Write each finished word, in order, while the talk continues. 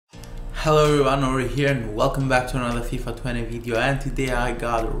Hello everyone, over here and welcome back to another FIFA 20 video. And today I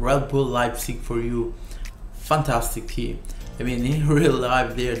got Red Bull Leipzig for you. Fantastic team. I mean, in real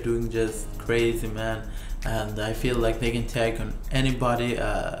life they are doing just crazy, man, and I feel like they can take on anybody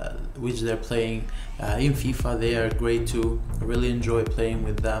which they're playing. In FIFA they are great too. I really enjoy playing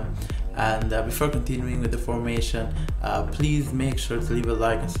with them. And before continuing with the formation, please make sure to leave a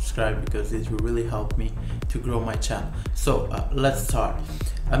like and subscribe, because it will really help me to grow my channel. So let's start.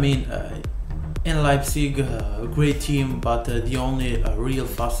 I mean, in Leipzig, a great team, but the only real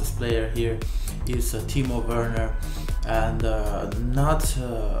fastest player here is Timo Werner, and not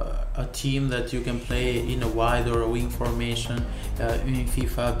a team that you can play in a wide or a wing formation in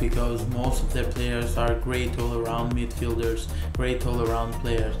FIFA, because most of their players are great all-around midfielders, great all-around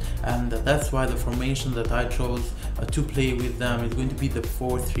players, and that's why the formation that I chose to play with them is going to be the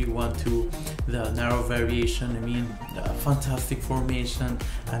 4-3-1-2, the narrow variation. I mean, fantastic formation,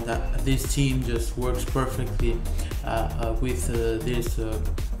 and this team just works perfectly with this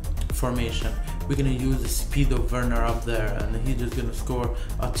formation. We're gonna use the speed of Werner up there, and he's just gonna score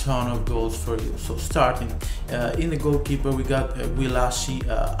a ton of goals for you. So starting in the goalkeeper, we got Guilaschi.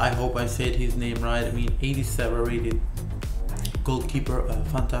 I hope I said his name right. I mean, 87 rated goalkeeper,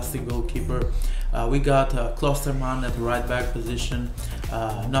 fantastic goalkeeper. We got Klosterman at the right back position.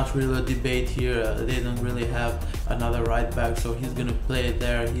 Not really a debate here. They don't really have another right back, so he's gonna play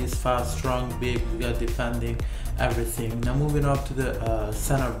there. He's fast, strong, big. We got defending, everything. Now moving up to the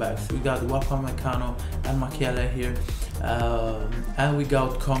center backs, we got Wapamecano and Makele here, and we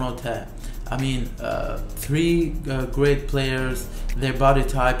got Konote. I mean, three great players. Their body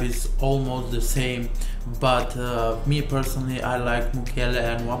type is almost the same, but me personally, I like Mukele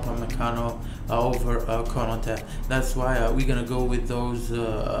and Wapamecano over Konote. That's why we're gonna go with those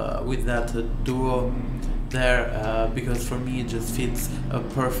with that duo there, because for me it just fits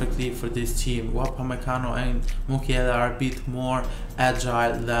perfectly for this team. Wapamecano and Mukele are a bit more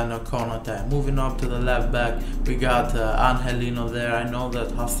agile than Konote. Moving up to the left back, we got Angelino there. I know that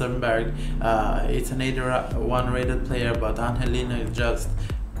Hastenberg, it's an 81 rated player, but Angelino is just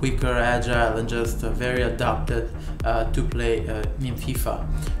quicker, agile, and just very adapted to play in FIFA.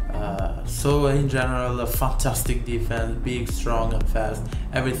 So in general, a fantastic defense, big, strong, and fast.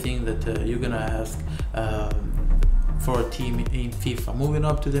 Everything that you're gonna ask for a team in FIFA. Moving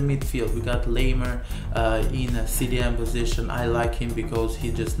up to the midfield, we got Lamer in a CDM position. I like him because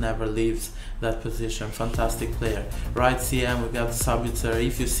he just never leaves that position. Fantastic player. Right CM, we got Sabitzer.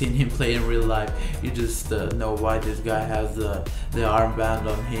 If you've seen him play in real life, you just know why this guy has the armband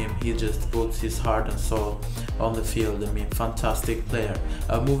on him. He just puts his heart and soul on the field. I mean, fantastic player.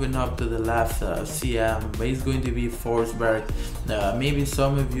 Moving up to the left, CM, he's going to be Forsberg. Maybe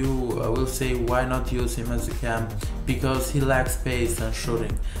some of you will say, why not use him as a cam? Because he lacks pace and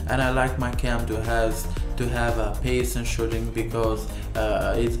shooting, and I like my cam to have pace and shooting, because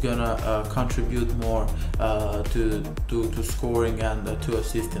it's gonna contribute more to scoring and to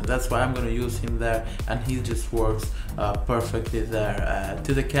assisting. That's why I'm gonna use him there, and he just works perfectly there.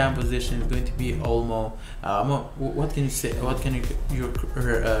 To the cam position is going to be Olmo. What can you say? What can you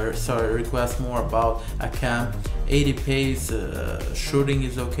request more about a cam? 80 pace, shooting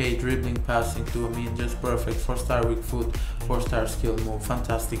is okay, dribbling, passing too. I mean, just perfect. 4-star weak foot, 4-star skill move.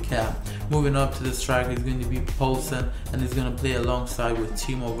 Fantastic cam. Moving up to the striker is going to be Poulsen, and he's going to play alongside with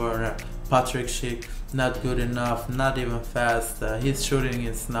Timo Werner. Patrick Schick, not good enough, not even fast. His shooting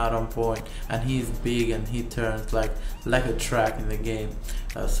is not on point, and he's big and he turns like a track in the game.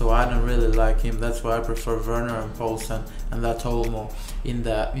 So I don't really like him. That's why I prefer Werner and Poulsen, and that Olmo in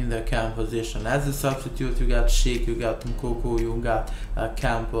the cam position. As a substitute, you got Schick, you got Mkuku, you got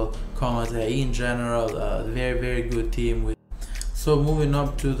Campbell, Konote. In general, very good team with. So moving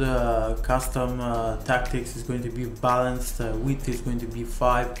up to the custom tactics is going to be balanced. Width is going to be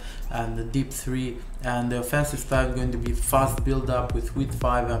 5, and the deep 3, and the offensive style is going to be fast build up with width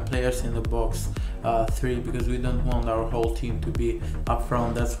 5 and players in the box 3, because we don't want our whole team to be up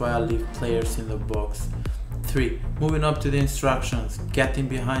front. That's why I leave players in the box 3. Moving up to the instructions, getting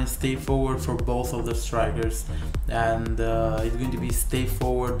behind, stay forward for both of the strikers, and it's going to be stay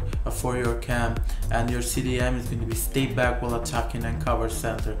forward for your cam, and your CDM is going to be stay back while attacking and cover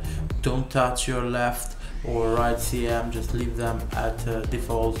center. Don't touch your left or right CM, just leave them at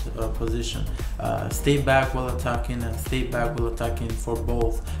default position. Stay back while attacking and stay back while attacking for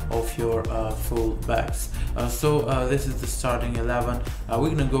both of your full backs. So this is the starting 11. We're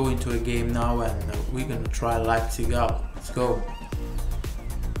gonna go into a game now, and we're gonna try Leipzig out. Let's go.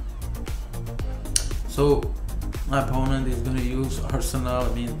 So my opponent is going to use Arsenal.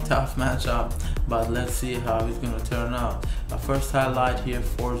 I mean, tough matchup, but let's see how he's gonna turn out. First highlight here,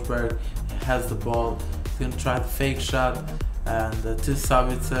 Forsberg has the ball, he's gonna try the fake shot, and to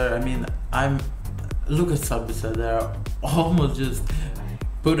Sabitzer. I mean, look at Sabitzer there, almost just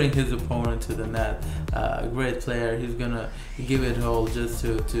putting his opponent to the net. Great player, he's gonna give it all just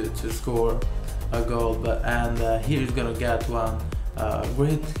to score a goal, but here he's gonna get one.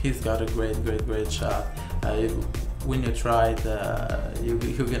 He's got a great shot. When you try it, you're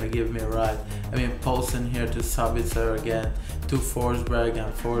gonna give me a right. I mean, Poulsen here to Sabitzer again, to Forsberg,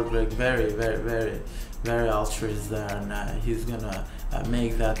 and Forsberg very altruist there, and he's gonna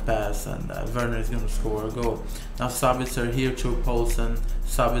make that pass, and Werner is gonna score a goal. Now Sabitzer here to Poulsen.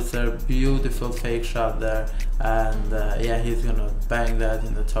 Sabitzer, beautiful fake shot there, and yeah, he's gonna bang that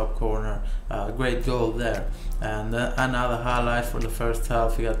in the top corner. Great goal there. And another highlight for the first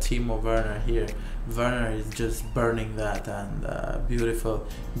half, we got Timo Werner here. Werner is just burning that, and beautiful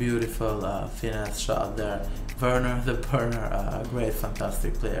finesse shot there. Werner the burner, great,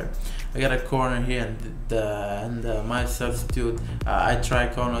 fantastic player. I got a corner here, and my substitute, I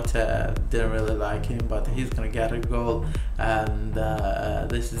tried Konote, didn't really like him, but he's gonna get a goal, and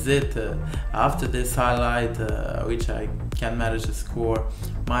this is it. After this highlight, which I can manage to score,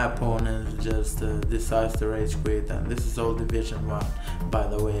 my opponent just decides to rage quit, and this is all Division 1, by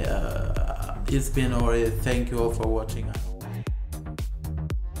the way. It's been already. Thank you all for watching.